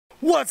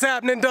What's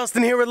happening?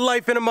 Dustin here with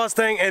Life in a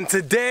Mustang, and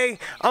today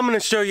I'm going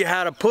to show you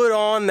how to put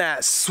on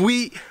that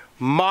sweet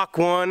Mach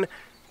 1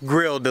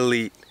 grill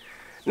delete.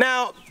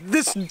 Now,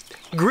 this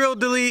grill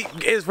delete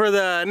is for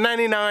the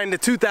 99 to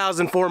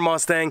 2004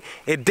 Mustang.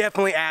 It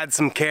definitely adds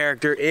some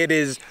character. It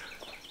is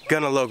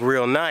going to look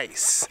real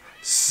nice.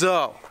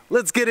 So,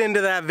 let's get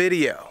into that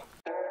video.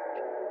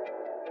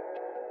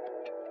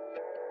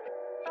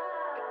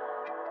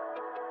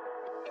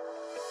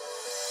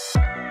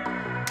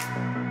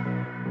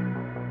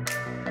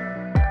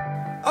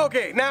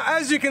 Okay, now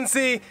as you can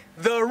see,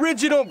 the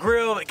original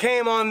grill that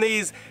came on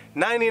these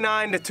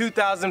 99 to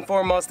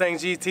 2004 Mustang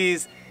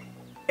GTs,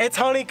 it's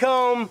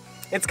honeycomb.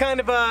 It's kind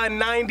of a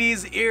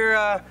 90s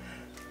era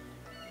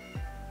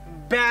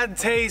bad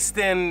taste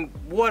in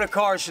what a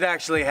car should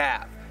actually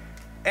have.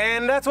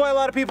 And that's why a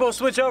lot of people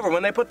switch over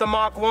when they put the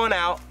Mach 1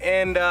 out,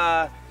 and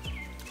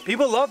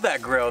people love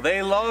that grill.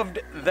 They loved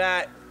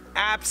that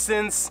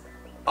absence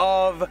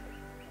of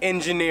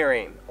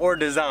engineering or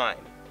design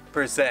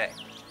per se.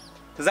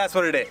 Because that's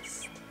what it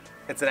is.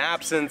 It's an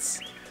absence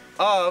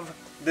of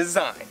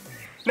design.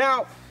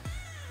 Now,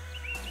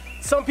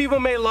 some people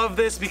may love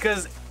this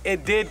because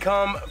it did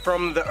come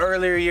from the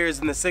earlier years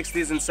in the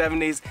 60s and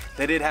 70s.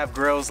 They did have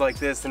grills like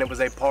this, and it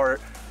was a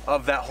part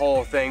of that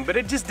whole thing, but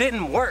it just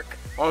didn't work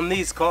on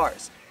these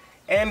cars.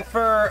 And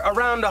for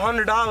around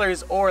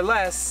 $100 or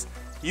less,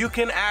 you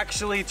can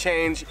actually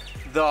change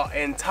the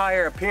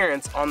entire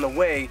appearance on the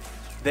way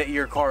that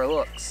your car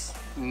looks.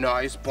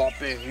 Nice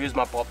puppy. Here's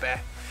my puppy.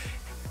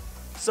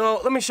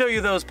 So let me show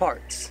you those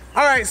parts.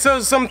 All right,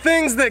 so some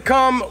things that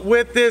come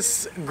with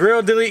this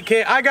grill delete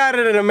kit. I got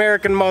it at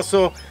American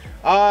Muscle.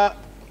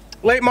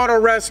 Late Model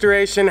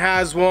Restoration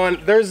has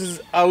one. Theirs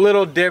is a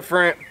little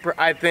different,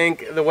 I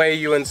think, the way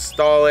you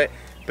install it.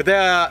 But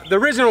the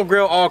original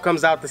grill all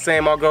comes out the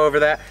same. I'll go over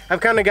that.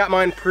 I've kind of got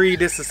mine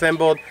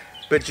pre-disassembled,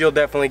 but you'll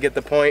definitely get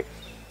the point.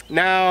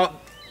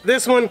 Now,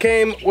 this one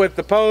came with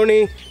the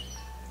pony.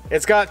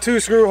 It's got 2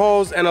 screw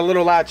holes and a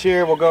little latch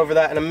here. We'll go over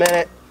that in a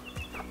minute.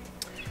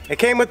 It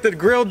came with the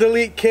grill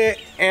delete kit,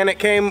 and it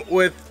came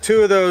with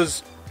 2 of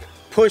those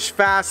push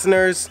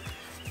fasteners.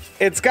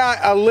 It's got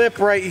a lip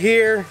right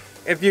here,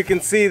 if you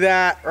can see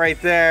that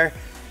right there.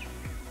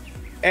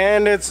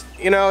 And it's,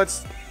 you know,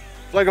 it's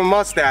like a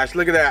mustache.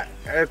 Look at that.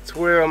 I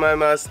twirl my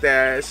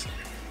mustache.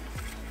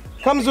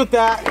 Comes with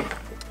that,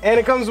 and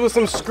it comes with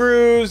some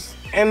screws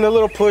and the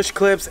little push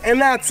clips, and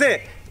that's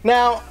it.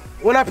 Now,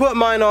 when I put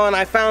mine on,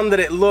 I found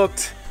that it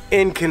looked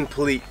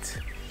incomplete.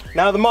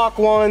 Now the Mach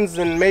 1s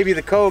and maybe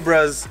the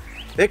Cobras,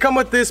 they come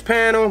with this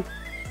panel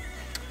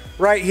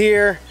right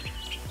here.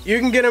 You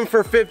can get them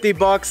for 50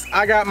 bucks.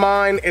 I got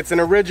mine. It's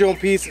an original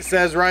piece. It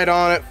says right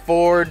on it,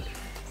 Ford.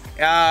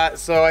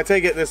 So I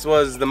take it this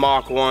was the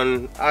Mach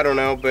 1. I don't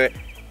know, but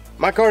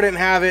my car didn't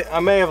have it.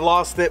 I may have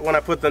lost it when I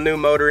put the new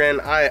motor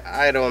in.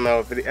 I don't know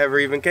if it ever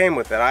even came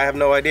with it. I have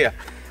no idea.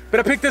 But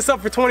I picked this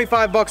up for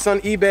 25 bucks on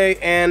eBay,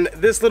 and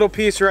this little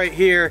piece right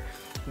here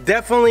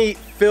definitely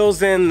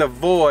fills in the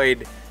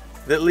void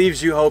that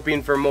leaves you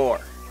hoping for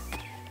more.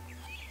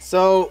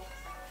 So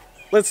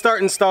let's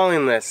start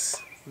installing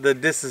this, the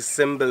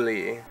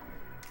disassembly.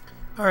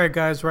 Alright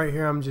guys, right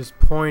here I'm just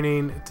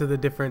pointing to the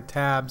different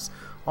tabs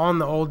on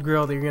the old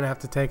grill that you're gonna have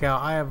to take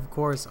out. I have of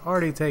course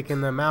already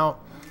taken them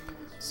out.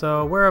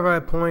 So wherever I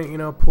point, you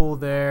know, pull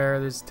there,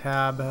 there's a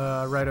tab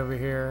right over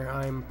here.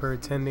 I'm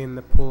pretending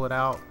to pull it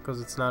out because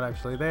it's not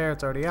actually there,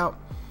 it's already out.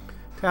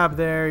 Tab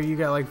there, you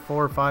got like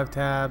 4 or 5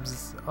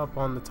 tabs up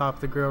on the top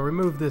of the grill.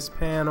 Remove this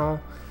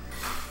panel.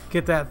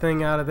 Get that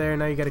thing out of there.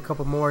 Now you got a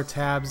couple more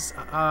tabs.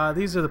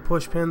 These are the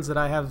push pins that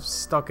I have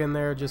stuck in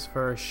there just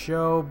for a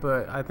show,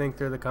 but I think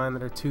they're the kind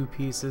that are 2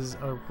 pieces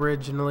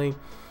originally.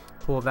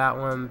 Pull that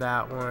one,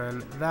 that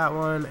one, that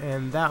one,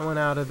 and that one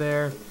out of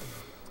there.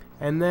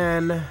 And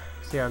then,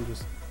 see, I'm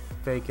just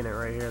faking it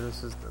right here.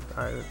 This is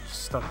I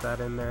just stuck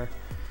that in there.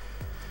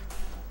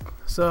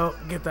 So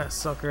get that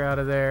sucker out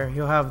of there.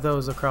 You'll have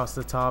those across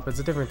the top. It's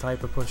a different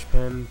type of push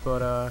pin,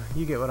 but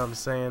you get what I'm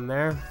saying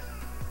there.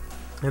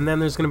 And then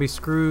there's going to be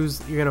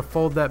screws. You're going to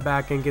fold that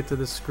back and get to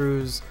the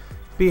screws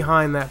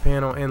behind that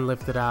panel and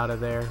lift it out of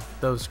there.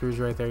 Those screws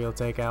right there you'll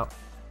take out.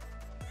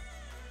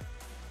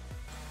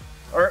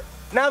 Alright,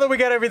 now that we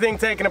got everything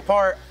taken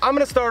apart, I'm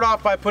going to start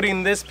off by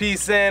putting this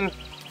piece in.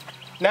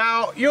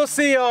 Now, you'll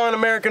see on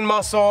American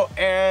Muscle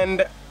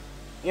and,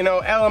 you know,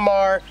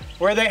 LMR,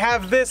 where they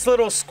have this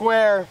little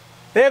square.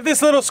 They have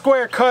this little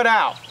square cut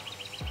out.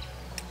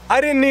 I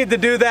didn't need to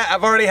do that.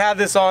 I've already had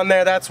this on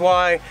there. That's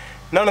why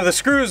none of the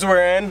screws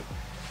were in.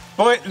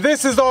 But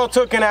this is all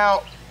taken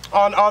out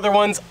on other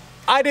ones.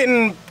 I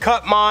didn't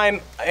cut mine,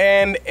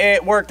 and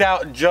it worked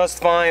out just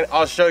fine.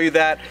 I'll show you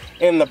that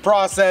in the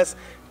process.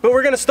 But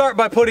we're gonna start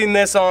by putting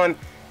this on,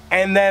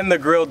 and then the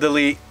grill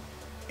delete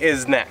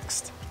is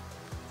next.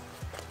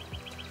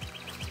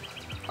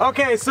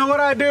 Okay, so what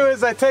I do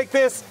is I take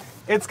this,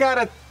 it's got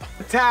a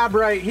tab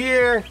right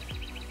here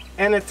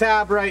and a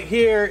tab right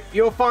here.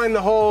 You'll find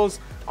the holes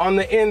on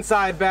the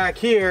inside back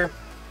here,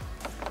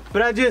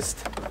 but I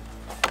just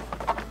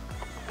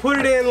put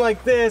it in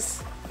like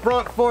this,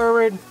 front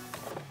forward,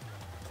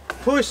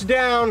 push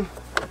down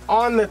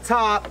on the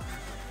top.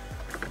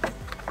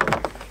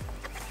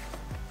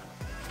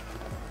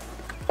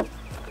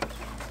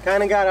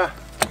 Kind of gotta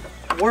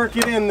work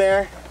it in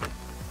there.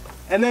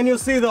 And then you'll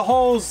see the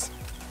holes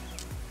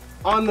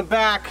on the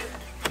back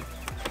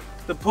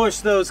to push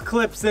those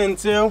clips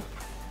into.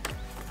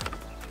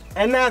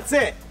 And that's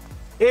it.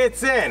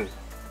 It's in.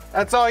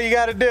 That's all you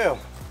gotta do.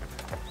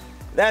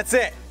 That's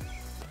it.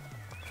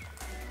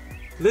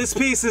 This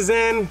piece is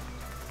in.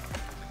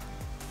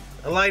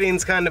 The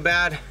lighting's kind of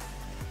bad,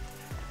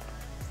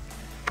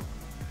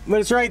 but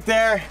it's right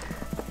there.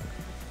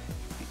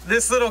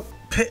 This little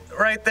pit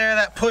right there,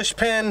 that push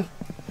pin,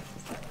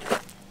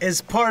 is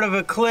part of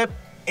a clip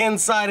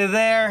inside of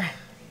there.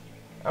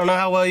 I don't know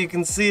how well you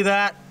can see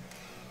that,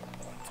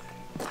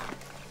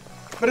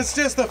 but it's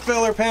just a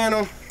filler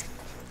panel.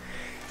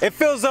 It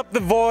fills up the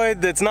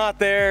void that's not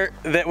there,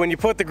 that when you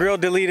put the grill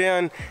delete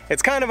in,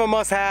 it's kind of a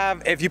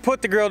must-have. If you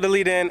put the grill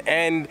delete in,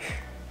 and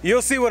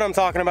you'll see what I'm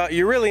talking about,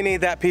 you really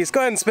need that piece, go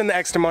ahead and spend the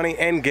extra money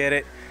and get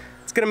it.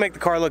 It's gonna make the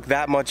car look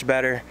that much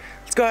better.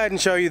 Let's go ahead and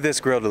show you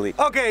this grill delete.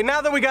 Okay, now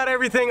that we got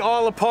everything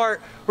all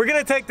apart, we're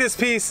gonna take this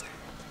piece.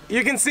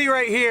 You can see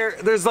right here,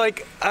 there's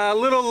like a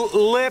little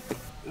lip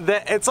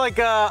that it's like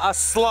a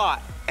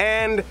slot,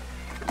 and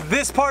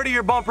this part of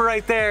your bumper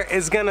right there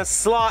is gonna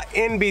slot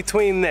in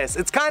between this.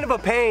 It's kind of a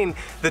pain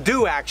to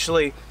do,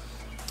 actually.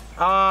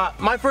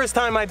 My first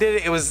time I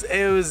did it, I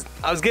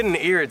was getting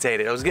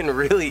irritated. I was getting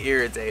really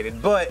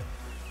irritated, but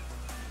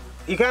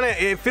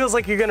it feels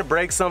like you're gonna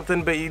break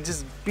something, but you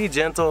just be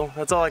gentle.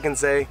 That's all I can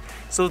say.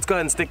 So let's go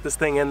ahead and stick this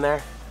thing in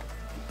there.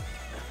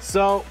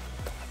 So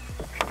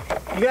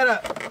you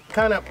gotta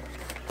kind of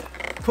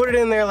put it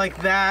in there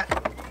like that.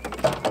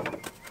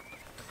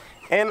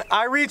 And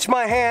I reach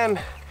my hand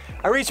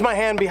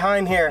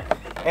behind here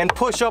and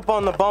push up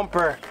on the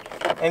bumper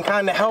and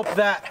kind of help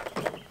that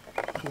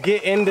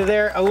get into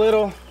there a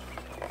little.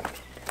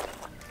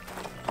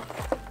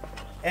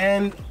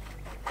 And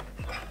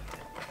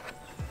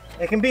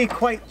it can be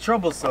quite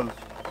troublesome.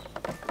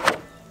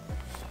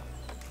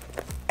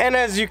 And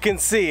as you can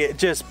see, it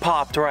just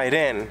popped right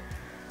in.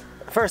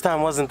 The first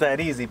time wasn't that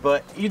easy,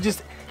 but you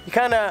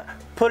kind of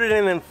put it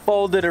in and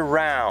fold it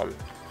around.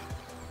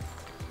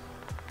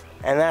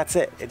 And that's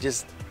it. It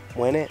just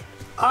went in.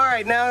 All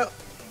right, now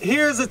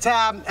here's a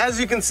tab. As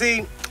you can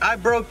see, I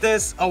broke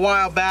this a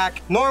while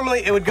back.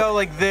 Normally it would go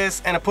like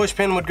this, and a push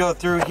pin would go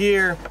through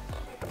here.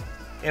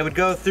 It would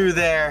go through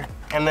there,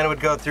 and then it would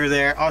go through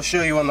there. I'll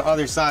show you on the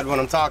other side what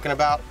I'm talking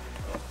about.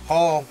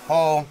 Hole,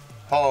 hole,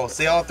 hole.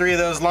 See all three of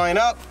those line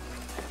up,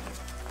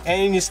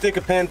 and you stick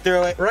a pin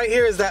through it. Right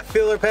here is that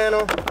filler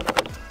panel.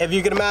 If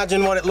you can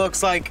imagine what it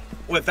looks like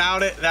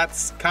without it,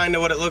 that's kind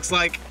of what it looks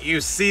like.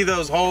 You see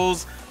those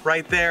holes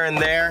right there and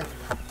there.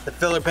 The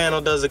filler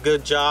panel does a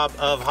good job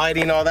of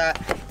hiding all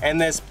that.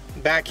 And this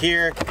back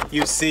here,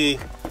 you see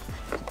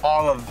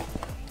all of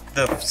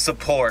the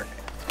support.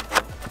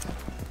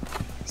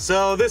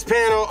 So this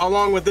panel,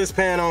 along with this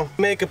panel,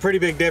 make a pretty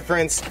big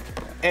difference.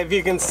 If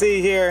you can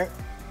see here,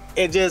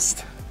 it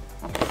just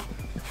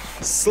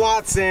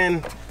slots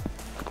in.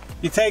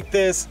 You take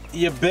this,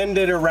 you bend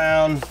it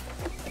around,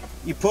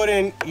 you put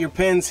in your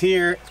pins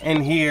here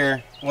and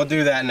here. We'll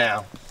do that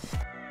now.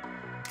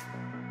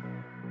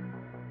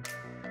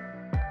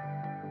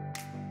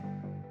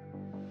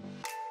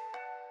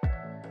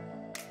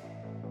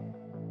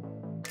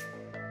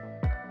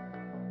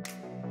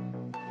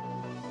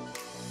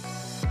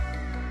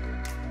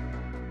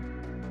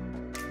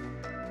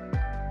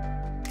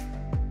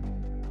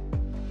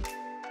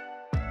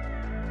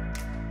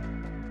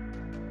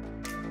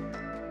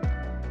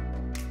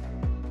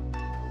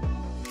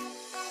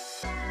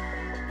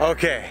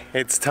 Okay,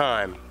 it's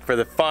time for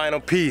the final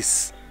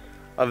piece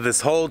of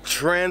this whole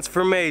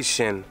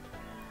transformation,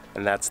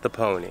 and that's the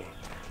pony.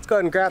 Let's go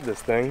ahead and grab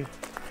this thing.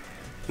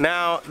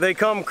 Now, they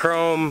come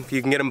chrome.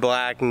 You can get them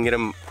black, you can get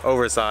them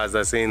oversized.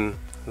 I've seen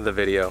the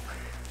video.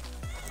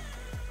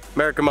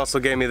 American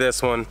Muscle gave me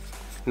this one.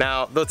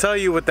 Now, they'll tell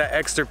you with that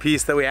extra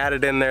piece that we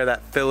added in there,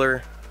 that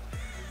filler,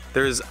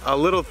 there's a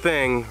little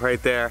thing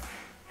right there,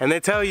 and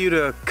they tell you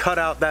to cut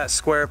out that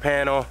square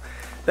panel.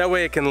 That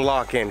way it can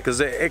lock in,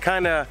 because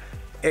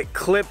it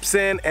clips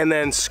in and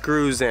then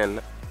screws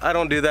in. I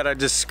don't do that, I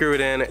just screw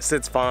it in. It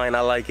sits fine, I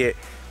like it.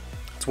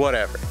 It's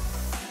whatever.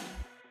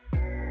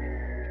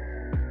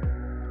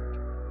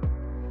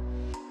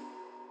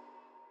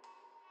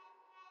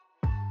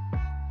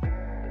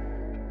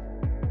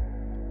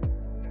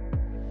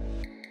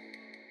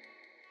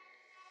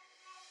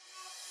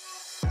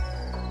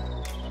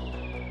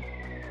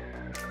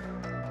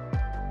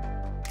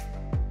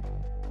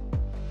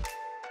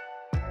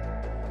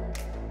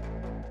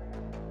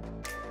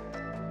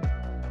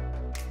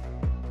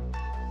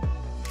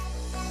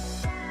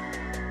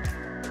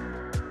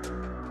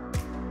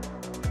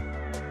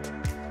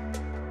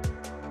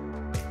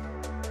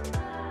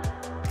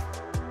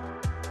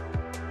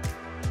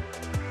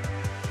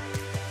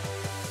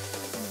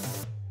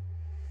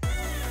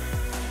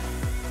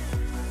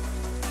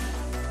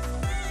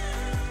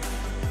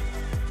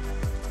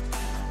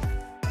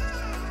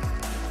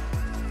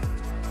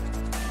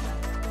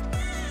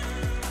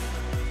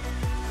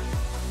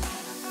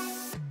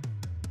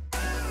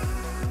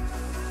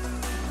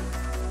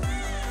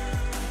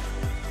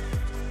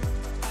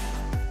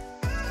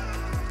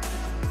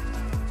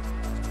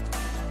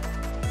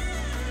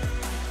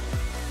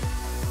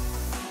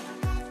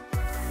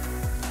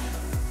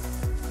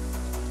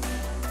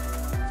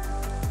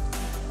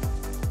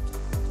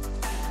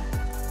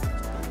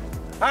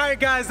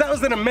 Alright guys, that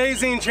was an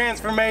amazing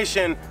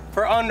transformation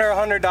for under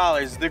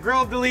 $100. The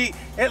Grille Delete,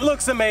 it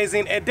looks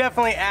amazing. It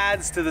definitely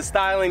adds to the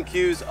styling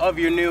cues of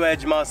your new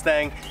Edge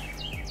Mustang.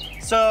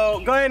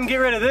 So go ahead and get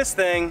rid of this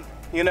thing,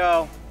 you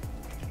know,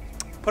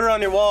 put it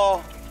on your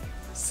wall,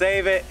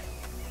 save it.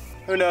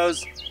 Who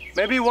knows,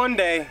 maybe one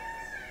day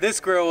this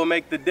grill will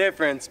make the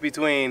difference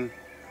between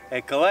a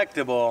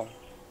collectible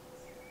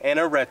and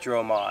a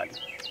retro mod.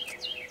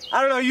 I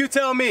don't know, you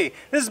tell me.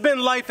 This has been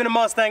Life in a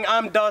Mustang.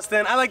 I'm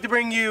Dustin. I like to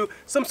bring you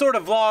some sort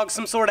of vlog,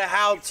 some sort of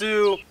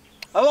how-to,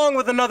 along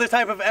with another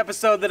type of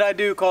episode that I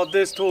do called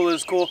This Tool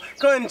Is Cool.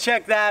 Go ahead and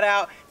check that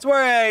out. It's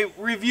where I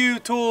review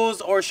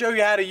tools or show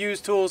you how to use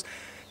tools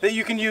that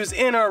you can use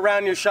in or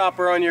around your shop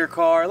or on your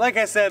car. Like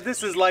I said,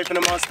 this is Life in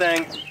a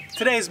Mustang.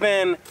 Today's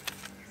been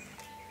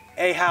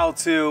a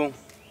how-to,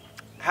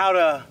 how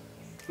to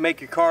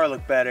make your car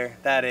look better,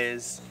 that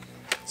is.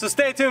 So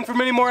stay tuned for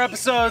many more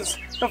episodes.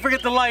 Don't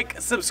forget to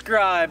like,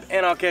 subscribe,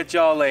 and I'll catch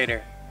y'all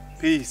later.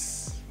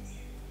 Peace.